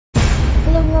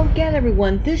Hello again,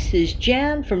 everyone. This is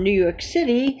Jan from New York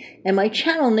City, and my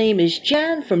channel name is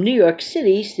Jan from New York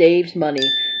City Saves Money.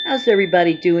 How's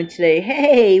everybody doing today?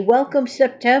 Hey, welcome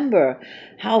September.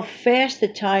 How fast the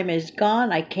time has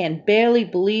gone. I can barely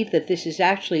believe that this is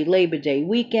actually Labor Day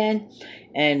weekend,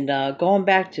 and going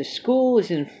back to school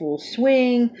is in full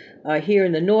swing here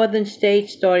in the northern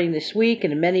states starting this week,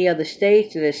 and in many other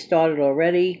states it has started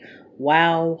already.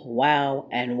 Wow, wow,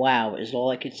 and wow is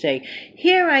all I could say.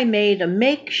 Here I made a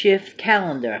makeshift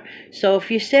calendar. So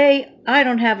if you say, I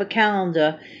don't have a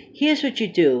calendar, here's what you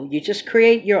do. You just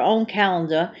create your own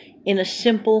calendar in a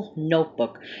simple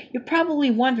notebook. You're probably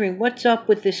wondering what's up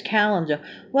with this calendar.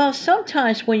 Well,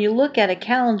 sometimes when you look at a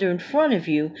calendar in front of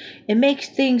you, it makes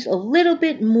things a little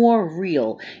bit more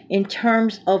real in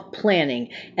terms of planning.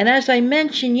 And as I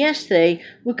mentioned yesterday,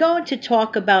 we're going to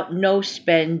talk about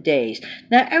no-spend days.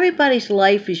 Now, everybody's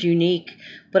life is unique,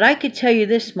 but I could tell you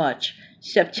this much.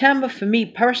 September, for me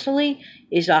personally,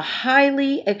 is a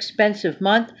highly expensive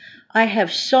month. I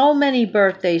have so many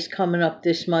birthdays coming up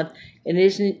this month, it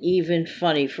isn't even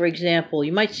funny. For example,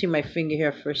 you might see my finger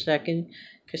here for a second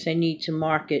because I need to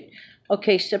mark it.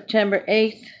 Okay, September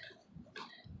 8th,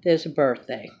 there's a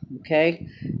birthday, okay?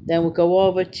 Then we'll go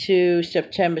over to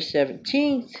September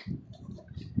 17th.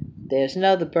 There's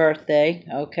another birthday,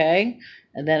 okay?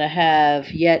 And then I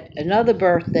have yet another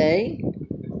birthday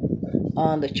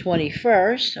on the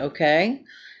 21st, okay?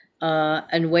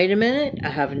 And wait a minute, I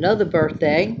have another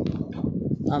birthday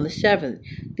on the 7th.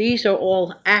 These are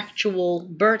all actual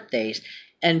birthdays,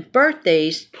 and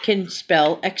birthdays can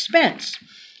spell expense.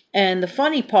 And the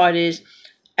funny part is,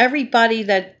 everybody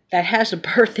that has a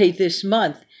birthday this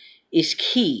month is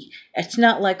key. It's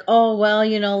not like, oh, well,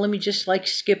 you know, let me just like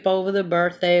skip over the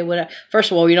birthday or whatever.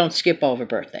 First of all, we don't skip over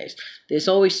birthdays. There's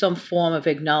always some form of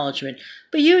acknowledgement.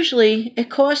 But usually it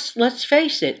costs, let's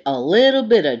face it, a little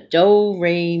bit of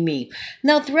do-re-mi.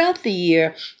 Now, throughout the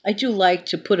year, I do like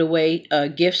to put away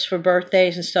gifts for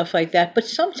birthdays and stuff like that. But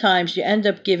sometimes you end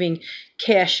up giving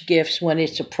cash gifts when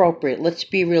it's appropriate. Let's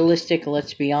be realistic.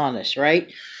 Let's be honest, right?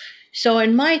 So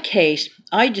in my case,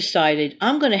 I decided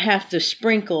I'm going to have to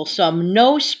sprinkle some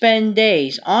no-spend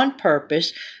days on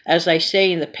purpose, as I say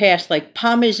in the past, like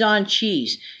Parmesan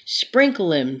cheese. Sprinkle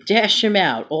them, dash them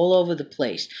out all over the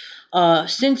place.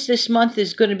 Since this month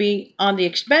is going to be on the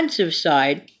expensive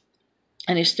side,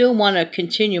 and I still want to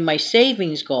continue my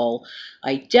savings goal,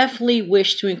 I definitely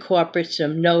wish to incorporate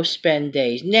some no-spend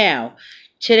days. Now,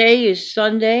 today is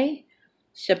Sunday,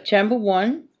 September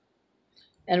 1.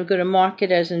 And I'm going to mark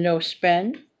it as a no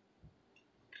spend.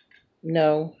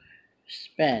 No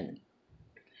spend.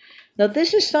 Now,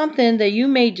 this is something that you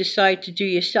may decide to do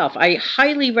yourself. I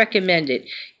highly recommend it.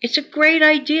 It's a great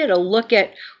idea to look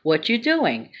at what you're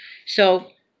doing. So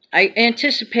I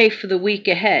anticipate for the week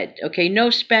ahead. Okay, no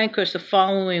spend because the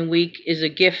following week is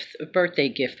a birthday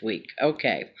gift week.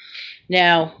 Okay.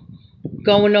 Now,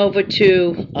 going over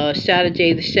to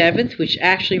Saturday the 7th, which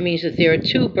actually means that there are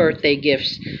two birthday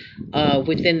gifts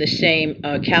within the same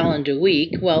calendar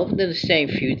week, well, within the same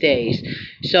few days.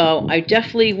 So I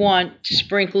definitely want to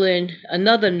sprinkle in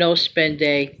another no-spend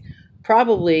day,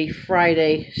 probably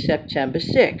Friday, September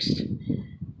 6th.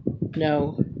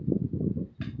 No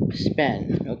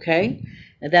spend, okay?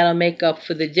 And that'll make up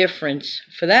for the difference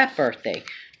for that birthday.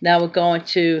 Now we're going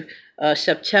to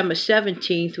September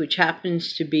 17th, which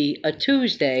happens to be a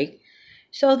Tuesday.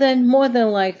 So then, more than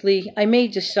likely, I may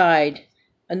decide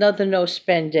another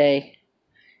no-spend day.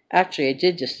 Actually, I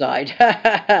did decide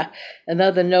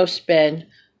another no-spend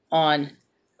on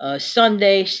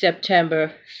Sunday,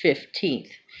 September 15th.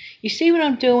 You see what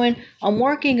I'm doing? I'm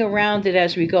working around it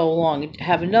as we go along. I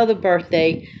have another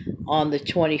birthday on the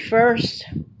 21st.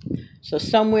 So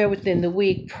somewhere within the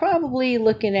week, probably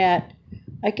looking at,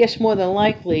 I guess more than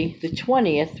likely, the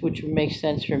 20th, which would make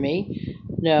sense for me,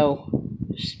 no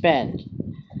spend.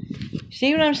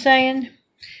 See what I'm saying?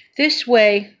 This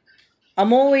way,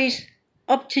 I'm always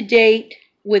up to date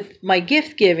with my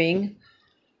gift giving,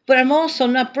 but I'm also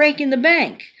not breaking the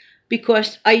bank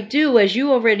because I do, as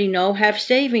you already know, have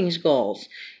savings goals.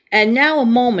 And now a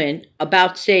moment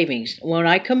about savings. When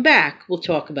I come back, we'll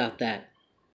talk about that.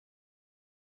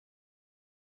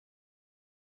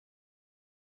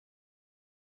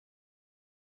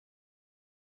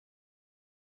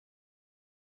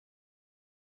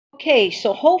 Okay,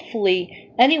 so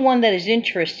hopefully anyone that is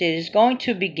interested is going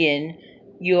to begin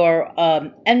your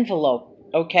envelope,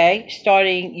 okay?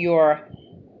 Starting your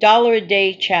dollar a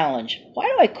day challenge. Why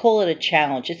do I call it a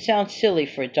challenge? It sounds silly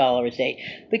for $1 a day.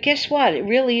 But guess what? It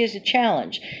really is a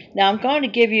challenge. Now, I'm going to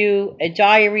give you a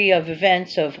diary of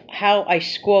events of how I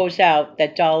squoze out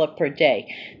that dollar per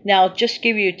day. Now, I'll just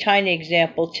give you a tiny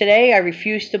example. Today, I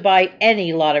refused to buy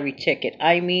any lottery ticket.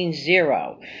 I mean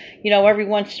 0. You know, every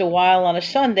once in a while on a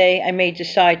Sunday, I may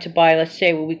decide to buy, let's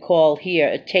say, what we call here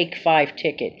a Take 5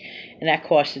 ticket. And that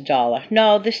costs $1.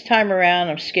 No, this time around,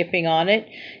 I'm skipping on it.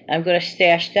 I'm going to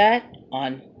stash that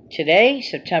on today,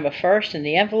 September 1st, in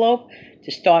the envelope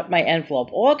to start my envelope.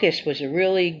 August was a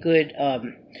really good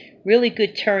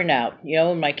turnout, you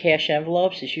know, in my cash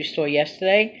envelopes, as you saw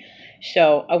yesterday.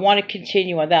 So I want to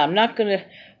continue on that. I'm not going to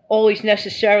always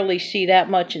necessarily see that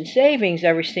much in savings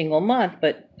every single month,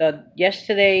 but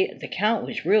yesterday the count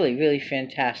was really, really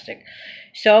fantastic.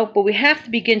 So, but we have to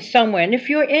begin somewhere. And if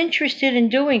you're interested in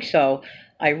doing so,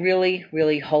 I really,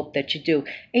 really hope that you do.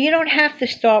 And you don't have to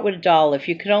start with $1. If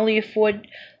you can only afford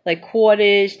like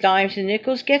quarters, dimes, and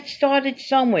nickels, get started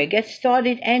somewhere. Get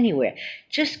started anywhere.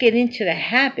 Just get into the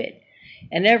habit.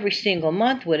 And every single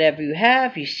month, whatever you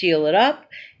have, you seal it up.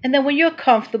 And then when you're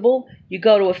comfortable, you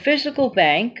go to a physical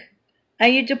bank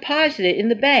and you deposit it in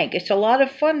the bank. It's a lot of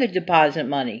fun to deposit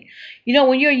money. You know,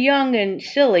 when you're young and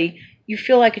silly, you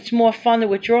feel like it's more fun to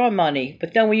withdraw money,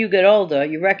 but then when you get older,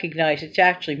 you recognize it's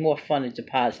actually more fun to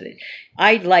deposit it.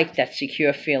 I like that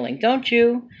secure feeling, don't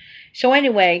you? So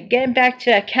anyway, getting back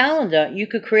to that calendar, you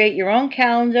could create your own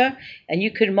calendar and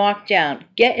you could mark down,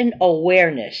 get an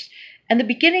awareness. And the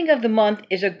beginning of the month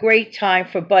is a great time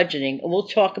for budgeting, and we'll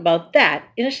talk about that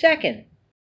in a second.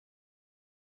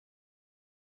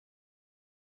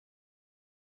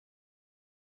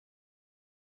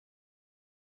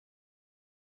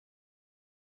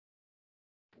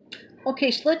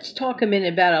 Okay, so let's talk a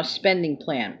minute about our spending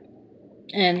plan.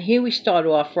 And here we start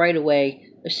off right away.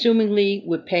 Assumingly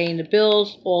we're paying the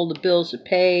bills, all the bills are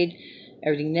paid,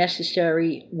 everything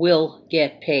necessary will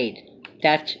get paid.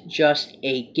 That's just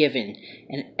a given.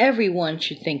 And everyone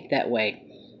should think that way.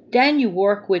 Then you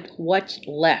work with what's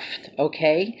left,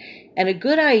 okay? And a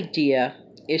good idea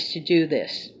is to do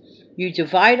this. You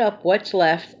divide up what's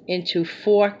left into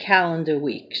 4 calendar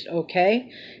weeks,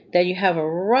 okay? Then you have a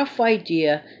rough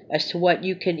idea as to what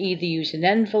you can either use an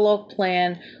envelope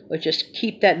plan or just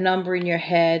keep that number in your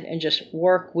head and just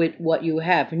work with what you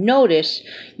have. Notice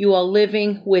you are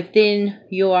living within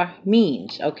your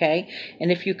means, okay?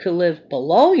 And if you could live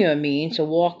below your means or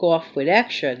walk off with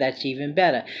extra, that's even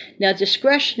better. Now,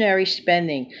 discretionary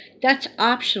spending, that's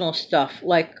optional stuff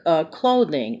like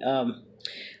clothing.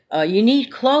 You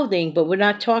need clothing, but we're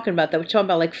not talking about that. We're talking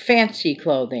about like fancy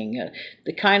clothing,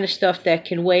 the kind of stuff that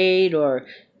can wait, or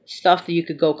stuff that you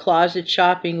could go closet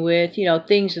shopping with, you know,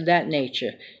 things of that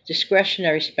nature.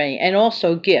 Discretionary spending, and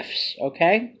also gifts,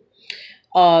 okay?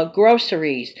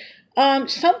 Groceries.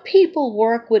 Some people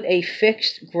work with a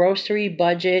fixed grocery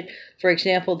budget. For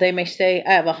example, they may say,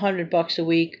 I have $100 a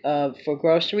week for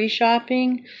grocery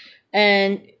shopping,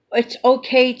 and it's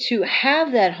okay to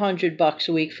have that $100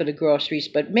 a week for the groceries,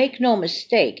 but make no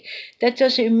mistake, that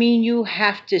doesn't mean you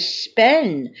have to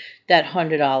spend that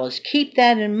 $100. Keep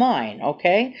that in mind,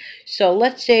 okay? So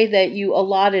let's say that you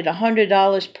allotted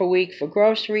 $100 per week for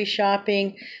grocery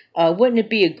shopping. Wouldn't it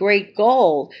be a great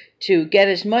goal to get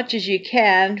as much as you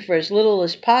can for as little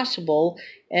as possible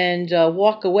and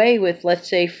walk away with, let's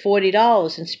say,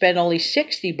 $40 and spend only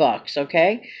 $60,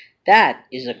 okay? That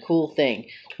is a cool thing.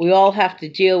 We all have to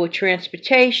deal with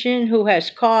transportation, who has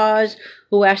cars,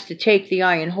 who has to take the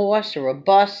Iron Horse or a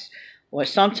bus, or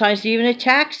sometimes even a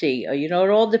taxi. You know, it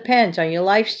all depends on your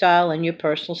lifestyle and your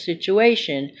personal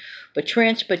situation. But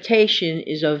transportation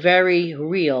is a very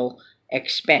real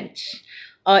expense.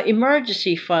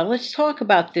 Emergency fund, let's talk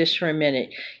about this for a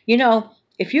minute. You know,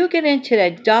 if you get into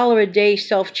that dollar a day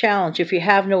self-challenge, if you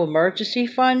have no emergency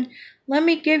fund, let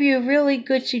me give you a really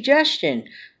good suggestion.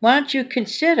 Why don't you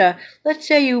consider, let's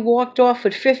say you walked off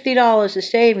with $50 of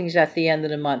savings at the end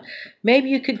of the month. Maybe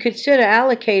you could consider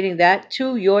allocating that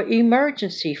to your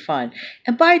emergency fund.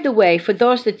 And by the way, for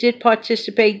those that did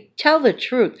participate, tell the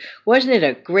truth. Wasn't it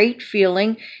a great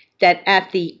feeling that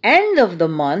at the end of the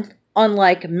month,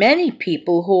 unlike many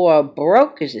people who are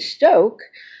broke as a stoke,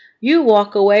 you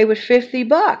walk away with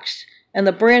 $50? And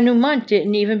the brand new month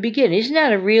didn't even begin. Isn't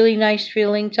that a really nice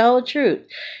feeling? Tell the truth.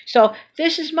 So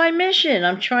this is my mission.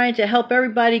 I'm trying to help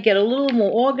everybody get a little more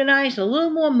organized, a little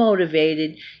more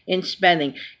motivated in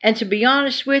spending. And to be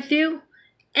honest with you,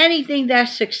 anything that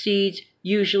succeeds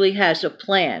usually has a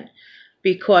plan.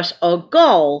 Because a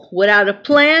goal without a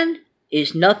plan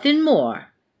is nothing more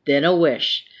than a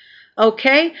wish.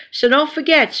 Okay? So don't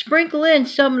forget, sprinkle in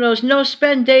some of those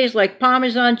no-spend days like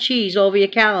Parmesan cheese over your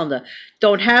calendar.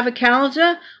 Don't have a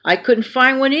calendar? I couldn't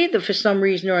find one either for some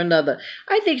reason or another.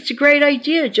 I think it's a great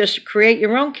idea just to create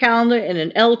your own calendar in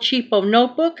an El Cheapo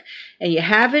notebook, and you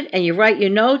have it and you write your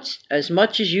notes as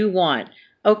much as you want.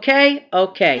 Okay?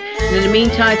 Okay. And in the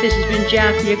meantime, this has been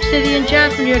Jan from New York City, and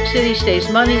Jan from New York City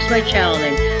Saves Money is my channel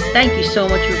name. Thank you so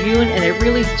much for viewing, and I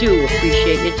really do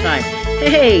appreciate your time.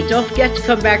 Hey, don't forget to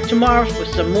come back tomorrow for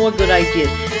some more good ideas.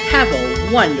 Have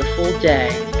a wonderful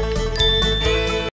day.